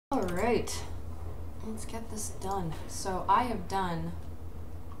Alright. Let's get this done. So I have done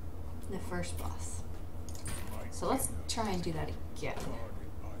the first boss. So let's try and do that again.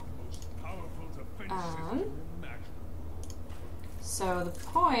 So the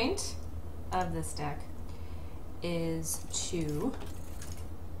point of this deck is to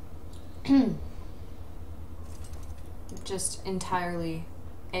just entirely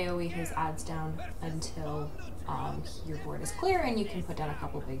AoE his adds down until your board is clear and you can put down a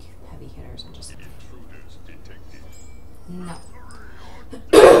couple big heavy hitters and just... No.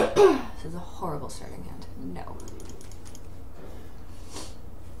 This is a horrible starting hand. No.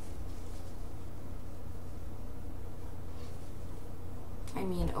 I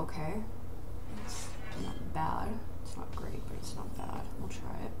mean, okay. It's not bad. It's not great, but it's not bad. We'll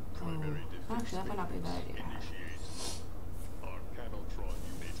try it. Actually, that might not be a bad idea.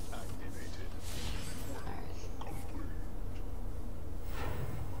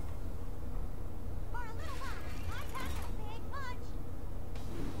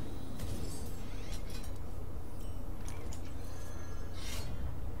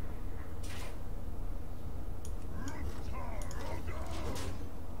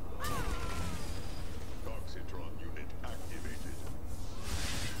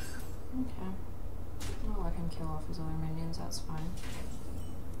 His other minions, that's fine.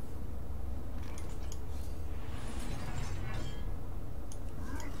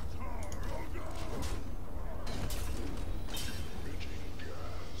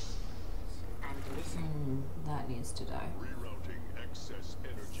 That needs to die. Oh,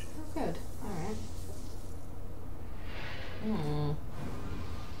 good. Alright.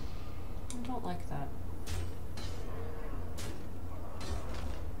 I don't like that.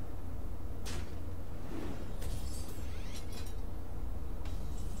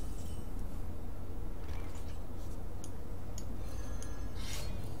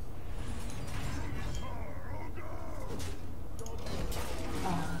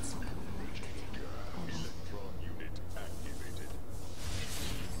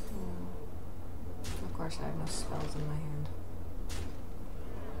 I have no spells in my hand.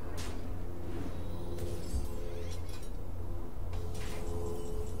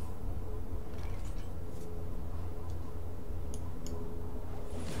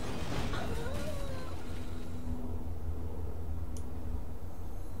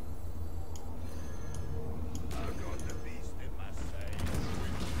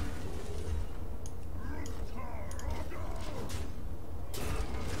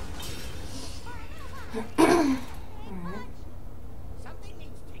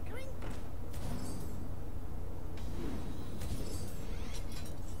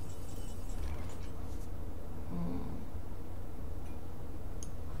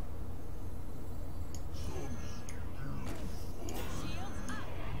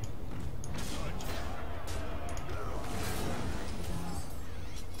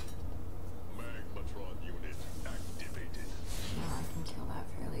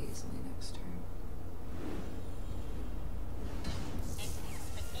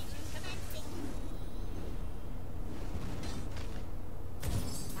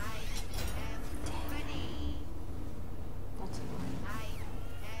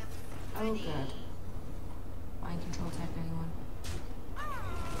 Oh, good. Mind control type, anyone?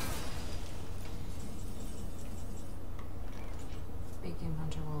 Big Game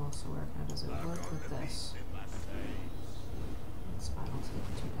Hunter will also work. Now, does it work with this? It's fine, I'll take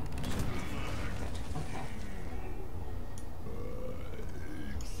 2 damage. Good, okay.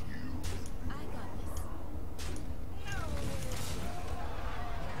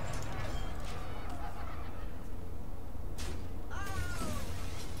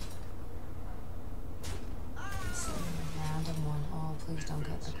 Please don't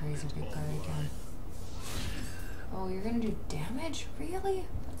get the crazy big guy again. Oh, you're gonna do damage? Really?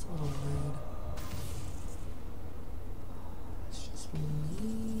 That's a little rude. It's just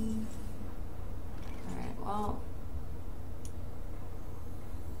mean. Alright, well.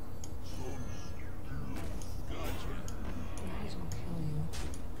 Might as well kill you.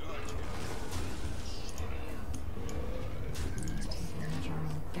 Let's take as much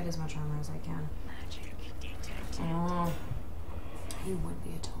armor. Get as much armor as I can. Oh. He would be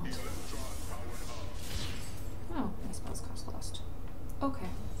a taunt. Oh, my spells cost lost. Okay.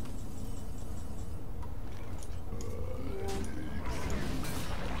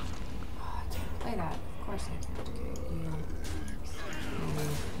 Oh, I can't play that. Of course I can't. Okay,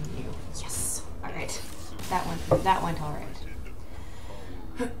 you. Yes! Alright. That went alright.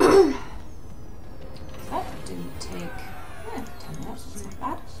 That didn't take 10 minutes. That's not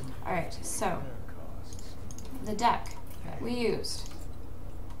bad. Alright, so the deck that we used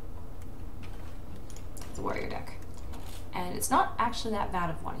the warrior deck. And it's not actually that bad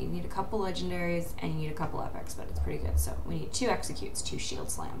of one. You need a couple legendaries and you need a couple epics, but it's pretty good. So we need 2 executes, 2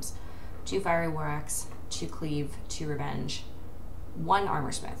 shield slams, 2 fiery war axe, 2 cleave, 2 revenge, 1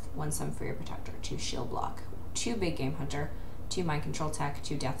 armor smith, 1 summon for your protector, 2 shield block, 2 big game hunter, 2 mind control tech,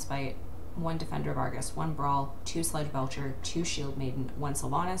 2 death spite, 1 defender of Argus, 1 brawl, 2 sledge belcher, 2 shield maiden, 1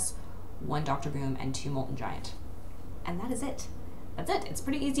 Sylvanas, 1 Dr. Boom, and 2 molten giant. And that is it. That's it. It's a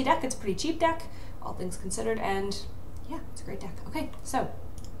pretty easy deck. It's a pretty cheap deck, all things considered, and yeah, it's a great deck. Okay, so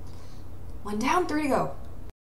 1 down, 3 to go.